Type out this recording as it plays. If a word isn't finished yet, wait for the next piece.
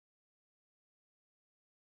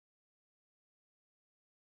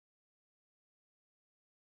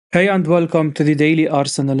Hey and welcome to the Daily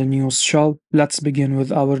Arsenal News Show. Let's begin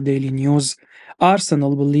with our daily news.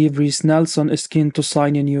 Arsenal believe Reiss Nelson is keen to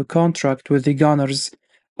sign a new contract with the Gunners.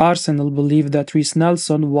 Arsenal believe that Reiss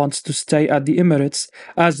Nelson wants to stay at the Emirates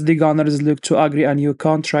as the Gunners look to agree a new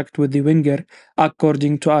contract with the winger,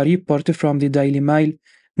 according to a report from the Daily Mail.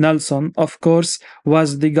 Nelson, of course,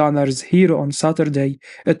 was the Gunners' hero on Saturday.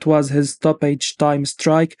 It was his stoppage-time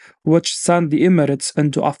strike which sent the Emirates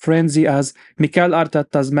into a frenzy as Mikel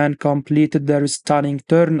Arteta's men completed their stunning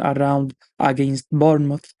turnaround against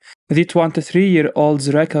Bournemouth. The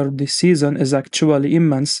 23-year-old's record this season is actually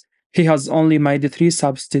immense. He has only made three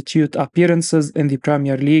substitute appearances in the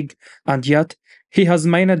Premier League, and yet he has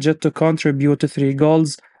managed to contribute three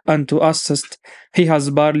goals and two assists. He has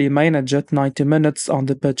barely managed 90 minutes on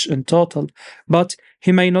the pitch in total, but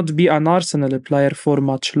he may not be an Arsenal player for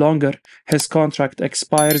much longer. His contract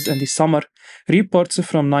expires in the summer. Reports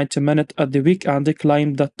from 90 Minute at the weekend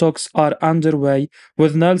claim that talks are underway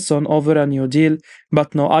with Nelson over a new deal,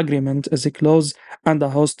 but no agreement is close, and a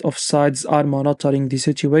host of sides are monitoring the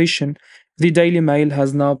situation. The Daily Mail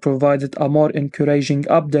has now provided a more encouraging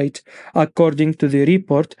update. According to the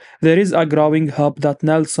report, there is a growing hope that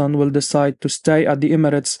Nelson will decide to stay at the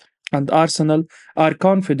Emirates, and Arsenal are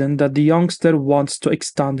confident that the youngster wants to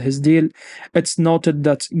extend his deal. It's noted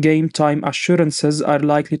that game time assurances are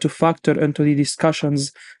likely to factor into the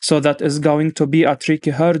discussions, so that is going to be a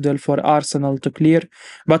tricky hurdle for Arsenal to clear.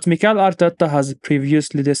 But Mikel Arteta has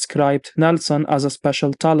previously described Nelson as a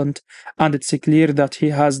special talent, and it's clear that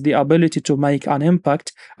he has the ability to make an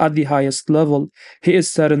impact at the highest level. He is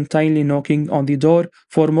certainly knocking on the door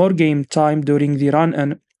for more game time during the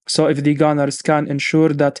run-in. So if the Gunners can ensure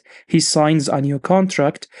that he signs a new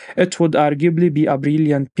contract, it would arguably be a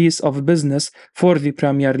brilliant piece of business for the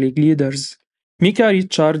Premier League leaders. Micah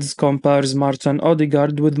Richards compares Martin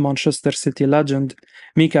Odegaard with Manchester City legend.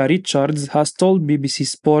 Micah Richards has told BBC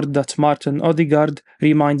Sport that Martin Odegaard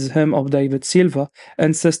reminds him of David Silva,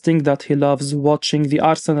 insisting that he loves watching the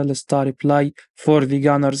Arsenal star play for the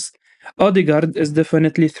Gunners. Odegaard is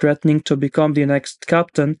definitely threatening to become the next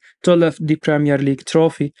captain to lift the Premier League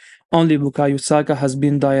trophy. Only Bukayo Saka has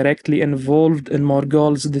been directly involved in more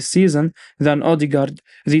goals this season than Odegaard.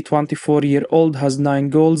 The 24-year-old has 9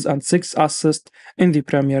 goals and 6 assists in the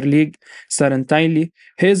Premier League. Certainly,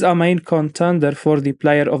 he is a main contender for the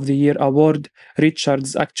Player of the Year award.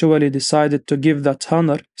 Richards actually decided to give that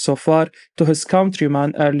honor so far to his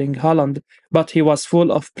countryman Erling Haaland, but he was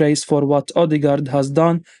full of praise for what Odegaard has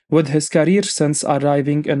done with his career since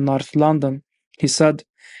arriving in North London. He said,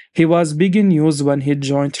 he was big in news when he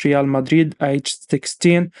joined Real Madrid aged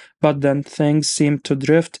 16, but then things seemed to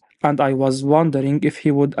drift, and I was wondering if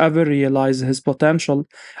he would ever realize his potential.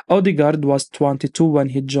 Odegaard was 22 when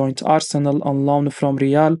he joined Arsenal on loan from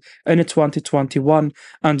Real in 2021,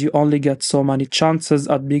 and you only get so many chances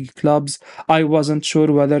at big clubs. I wasn't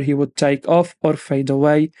sure whether he would take off or fade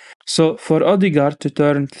away. So for Odegaard to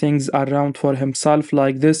turn things around for himself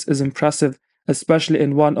like this is impressive, especially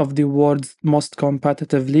in one of the world's most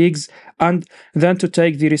competitive leagues, and then to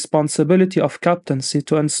take the responsibility of captaincy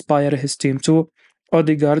to inspire his team too.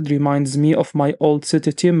 Odegaard reminds me of my old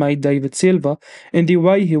City teammate David Silva in the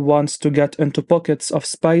way he wants to get into pockets of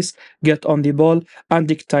space, get on the ball, and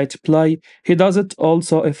dictate play. He does it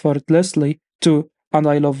also effortlessly too, and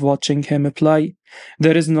I love watching him play.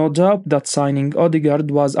 There is no doubt that signing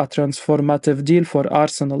Odegaard was a transformative deal for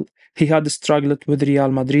Arsenal. He had struggled with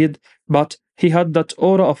Real Madrid, but he had that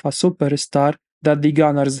aura of a superstar that the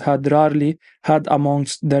Gunners had rarely had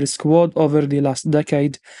amongst their squad over the last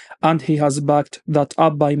decade, and he has backed that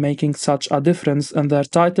up by making such a difference in their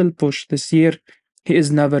title push this year. He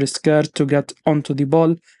is never scared to get onto the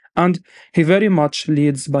ball, and he very much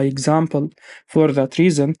leads by example. For that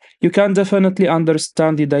reason, you can definitely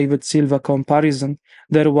understand the David Silva comparison.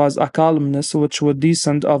 There was a calmness which would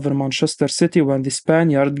descend over Manchester City when the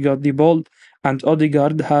Spaniard got the ball, and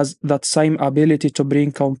Odegaard has that same ability to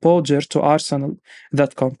bring composure to Arsenal.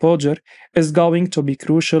 That composure is going to be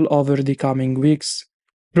crucial over the coming weeks.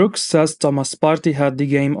 Crooks says Thomas Partey had the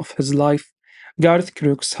game of his life. Gareth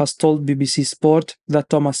Crooks has told BBC Sport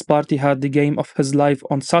that Thomas Partey had the game of his life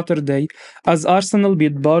on Saturday as Arsenal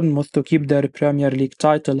beat Bournemouth to keep their Premier League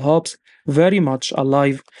title hopes very much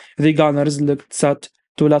alive. The Gunners looked set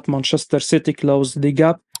to let Manchester City close the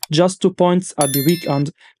gap. Just 2 points at the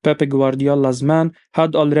weekend, Pep Guardiola's men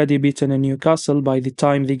had already beaten Newcastle by the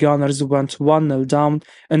time the Gunners went 1-0 down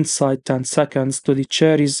inside 10 seconds to the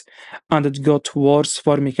Cherries, and it got worse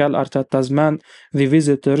for Mikel Arteta's men. The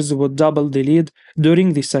visitors would double the lead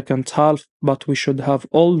during the second half, but we should have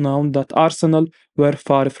all known that Arsenal were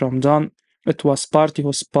far from done. It was Partey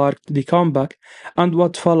who sparked the comeback, and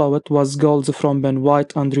what followed was goals from Ben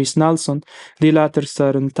White and Reiss Nelson. The latter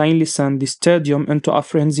certainly sent the stadium into a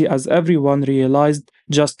frenzy as everyone realized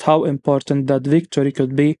just how important that victory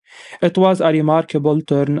could be. It was a remarkable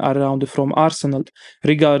turnaround from Arsenal,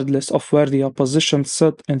 regardless of where the opposition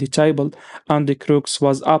sat in the table, and the Crooks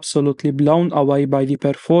was absolutely blown away by the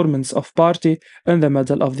performance of Partey in the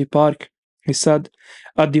middle of the park. He said,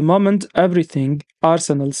 "At the moment, everything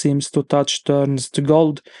Arsenal seems to touch turns to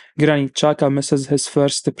gold. Granit Xhaka misses his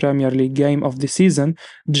first Premier League game of the season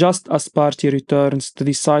just as Partey returns to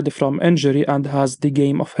the side from injury and has the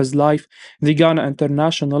game of his life. The Ghana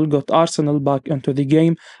international got Arsenal back into the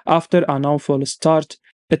game after an awful start.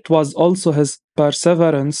 It was also his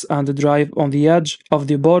perseverance and drive on the edge of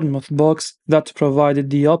the Bournemouth box that provided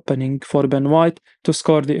the opening for Ben White to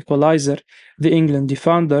score the equaliser, the England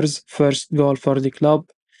defender's first goal for the club.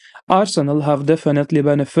 Arsenal have definitely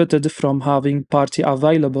benefited from having Partey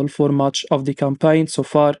available for much of the campaign so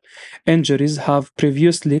far. Injuries have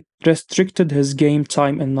previously restricted his game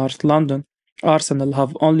time in North London. Arsenal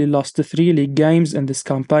have only lost three league games in this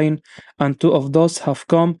campaign, and two of those have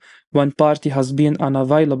come when Partey has been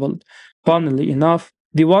unavailable. Funnily enough,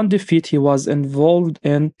 the one defeat he was involved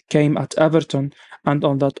in came at Everton, and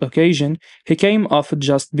on that occasion, he came off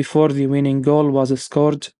just before the winning goal was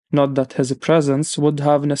scored. Not that his presence would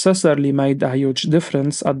have necessarily made a huge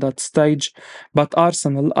difference at that stage, but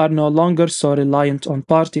Arsenal are no longer so reliant on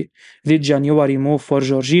Partey. The January move for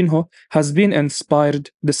Jorginho has been inspired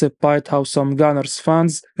despite how some Gunners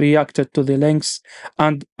fans reacted to the links,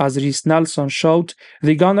 and as Reiss Nelson showed,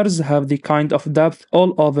 the Gunners have the kind of depth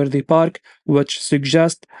all over the park which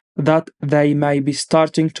suggests that they may be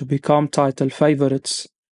starting to become title favourites.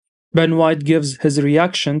 Ben White gives his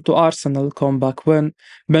reaction to Arsenal comeback win.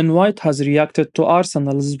 Ben White has reacted to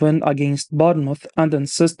Arsenal's win against Bournemouth and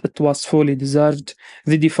insists it was fully deserved.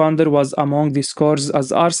 The defender was among the scorers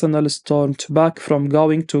as Arsenal stormed back from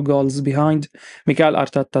going 2 goals behind. Mikel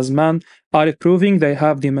Arteta's men are proving they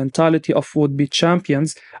have the mentality of would-be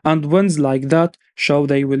champions, and wins like that show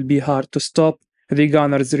they will be hard to stop. The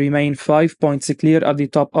Gunners remain 5 points clear at the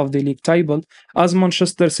top of the league table as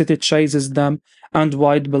Manchester City chases them, and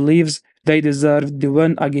White believes they deserved the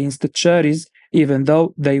win against the Cherries even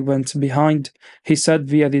though they went behind. He said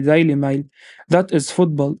via the Daily Mail, "That is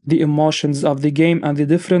football, the emotions of the game and the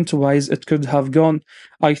different ways it could have gone.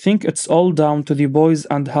 I think it's all down to the boys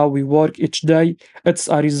and how we work each day. It's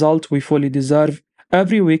a result we fully deserve.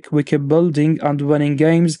 Every week we keep building and winning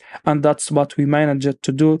games, and that's what we managed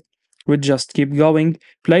to do. We just keep going,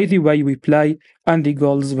 play the way we play, and the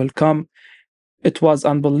goals will come. It was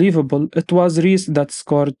unbelievable. It was Reece that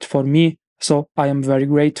scored for me, so I am very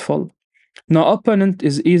grateful." No opponent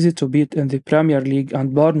is easy to beat in the Premier League,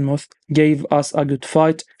 and Bournemouth gave us a good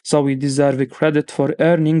fight, so we deserve credit for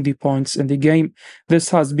earning the points in the game. This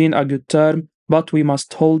has been a good term, but we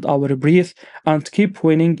must hold our breath and keep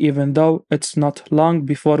winning even though it's not long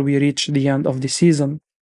before we reach the end of the season.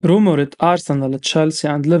 Rumored Arsenal, Chelsea,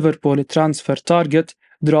 and Liverpool transfer target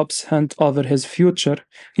drops hint over his future.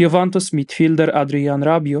 Juventus midfielder Adrian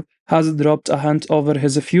Rabiot has dropped a hint over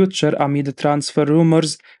his future amid transfer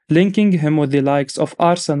rumors linking him with the likes of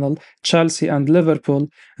Arsenal, Chelsea, and Liverpool.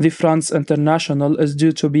 The France international is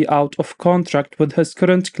due to be out of contract with his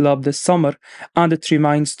current club this summer, and it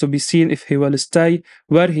remains to be seen if he will stay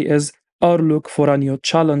where he is or look for a new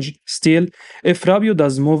challenge. Still, if Rabiot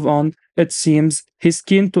does move on, it seems he's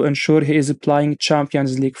keen to ensure he is playing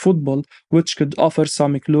Champions League football, which could offer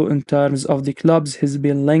some clue in terms of the clubs he's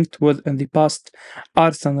been linked with in the past.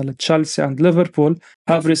 Arsenal, Chelsea, and Liverpool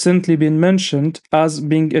have recently been mentioned as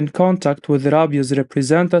being in contact with Rabiot's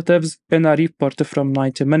representatives in a report from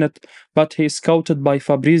 90 Minutes, but he is scouted by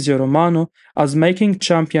Fabrizio Romano as making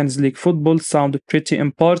Champions League football sound pretty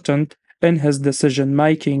important in his decision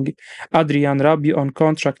making. Adrian Rabiot on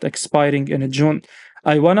contract expiring in June.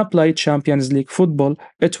 I wanna play Champions League football.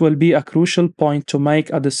 It will be a crucial point to make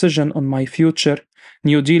a decision on my future.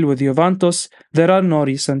 New deal with Juventus. There are no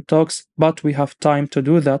recent talks, but we have time to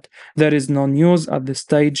do that. There is no news at this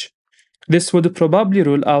stage. This would probably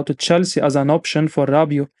rule out Chelsea as an option for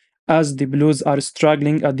Rabiot, as the Blues are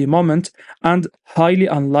struggling at the moment and highly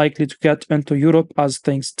unlikely to get into Europe as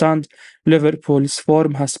things stand. Liverpool's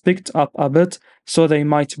form has picked up a bit, so they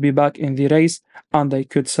might be back in the race, and they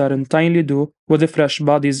could certainly do with the fresh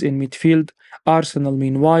bodies in midfield. Arsenal,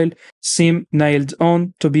 meanwhile, seem nailed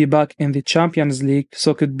on to be back in the Champions League,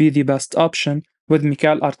 so could be the best option, with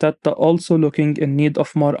Mikel Arteta also looking in need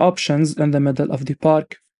of more options in the middle of the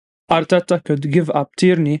park. Arteta could give up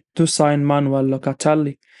Tierney to sign Manuel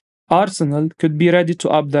Locatelli. Arsenal could be ready to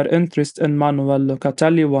up their interest in Manuel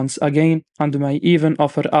Locatelli once again and may even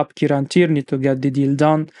offer up Kieran Tierney to get the deal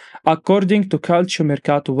done. According to Calcio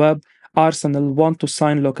Mercato Web, Arsenal want to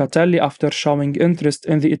sign Locatelli after showing interest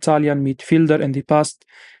in the Italian midfielder in the past.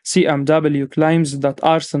 CMW claims that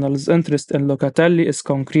Arsenal's interest in Locatelli is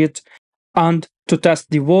concrete, and to test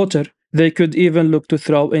the water, they could even look to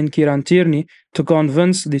throw in Kieran Tierney to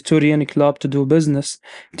convince the Turin club to do business.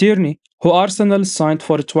 Tierney, who Arsenal signed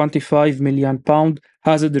for £25 million,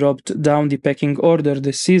 has dropped down the pecking order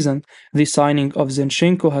this season. The signing of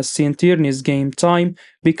Zinchenko has seen Tierney's game time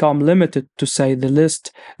become limited, to say the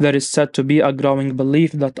least. There is said to be a growing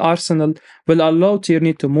belief that Arsenal will allow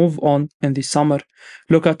Tierney to move on in the summer.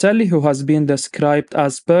 Locatelli, who has been described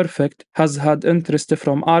as perfect, has had interest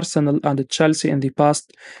from Arsenal and Chelsea in the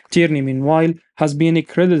past. Tierney, meanwhile, has been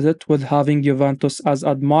credited with having Juventus as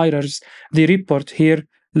admirers. The report here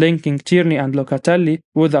linking Tierney and Locatelli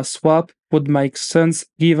with a swap would make sense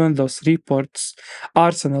given those reports.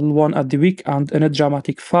 Arsenal won at the weekend in a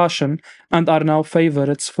dramatic fashion and are now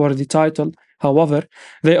favourites for the title. However,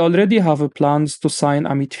 they already have plans to sign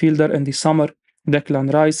a midfielder in the summer.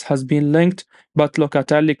 Declan Rice has been linked, but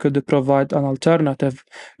Locatelli could provide an alternative.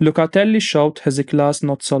 Locatelli showed his class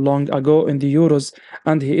not so long ago in the Euros,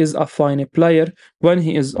 and he is a fine player when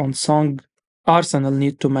he is on song. Arsenal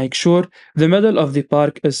need to make sure the middle of the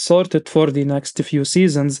park is sorted for the next few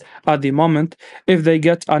seasons. At the moment, if they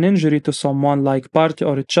get an injury to someone like Partey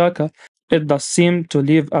or Xhaka, it does seem to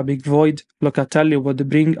leave a big void. Locatelli would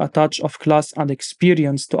bring a touch of class and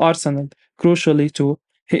experience to Arsenal. Crucially, too,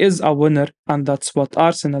 he is a winner, and that's what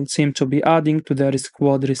Arsenal seem to be adding to their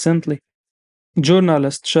squad recently.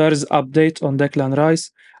 Journalist shares update on Declan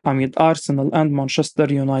Rice amid Arsenal and Manchester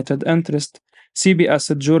United interest.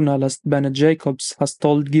 CBS journalist Ben Jacobs has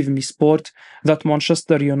told Give Me Sport that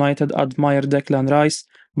Manchester United admire Declan Rice,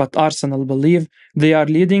 but Arsenal believe they are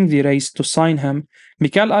leading the race to sign him.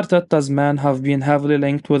 Mikel Arteta's men have been heavily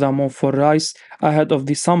linked with a move for Rice ahead of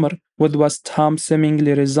the summer, with West Ham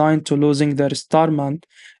seemingly resigned to losing their star man.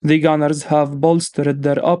 The Gunners have bolstered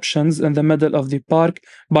their options in the middle of the park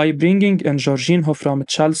by bringing in Jorginho from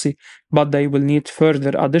Chelsea, but they will need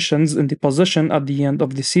further additions in the position at the end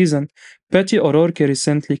of the season. Petty O'Rourke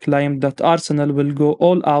recently claimed that Arsenal will go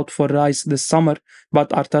all out for Rice this summer, but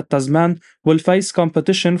Arteta's men will face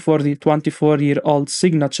competition for the 24-year-old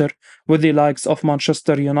signature, with the likes of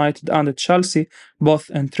Manchester United and Chelsea both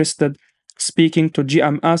interested. Speaking to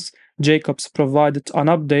GMS, Jacobs provided an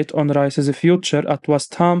update on Rice's future at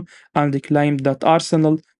West Ham and claimed that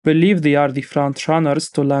Arsenal believe they are the front runners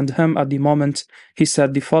to land him at the moment. He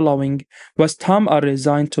said the following: West Ham are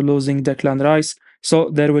resigned to losing Declan Rice, so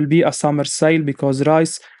there will be a summer sale because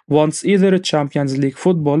Rice wants either Champions League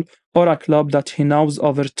football or a club that he knows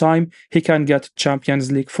over time he can get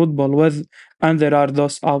Champions League football with. And there are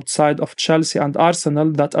those outside of Chelsea and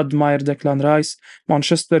Arsenal that admire Declan Rice,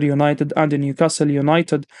 Manchester United and Newcastle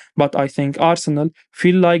United, but I think Arsenal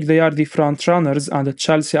feel like they are the front runners and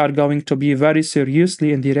Chelsea are going to be very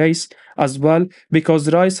seriously in the race as well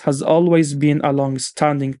because Rice has always been a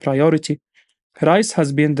long-standing priority. Rice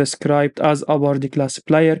has been described as a world-class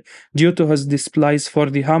player due to his displays for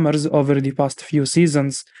the Hammers over the past few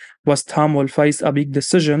seasons. West Ham will face a big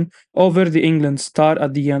decision over the England star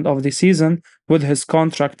at the end of the season, with his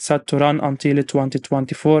contract set to run until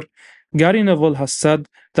 2024. Gary Neville has said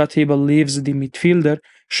that he believes the midfielder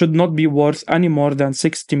should not be worth any more than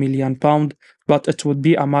 £60 million, but it would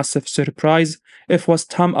be a massive surprise if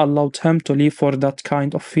West Ham allowed him to leave for that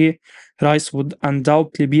kind of fee. Rice would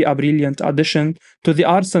undoubtedly be a brilliant addition to the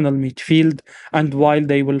Arsenal midfield, and while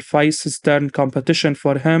they will face stern competition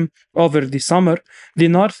for him over the summer, the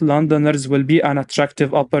North Londoners will be an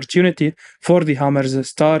attractive opportunity for the Hammers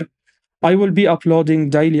star. I will be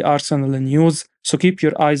uploading daily Arsenal news, so keep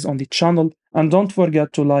your eyes on the channel and don't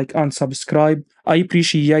forget to like and subscribe. I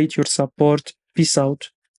appreciate your support. Peace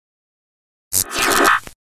out.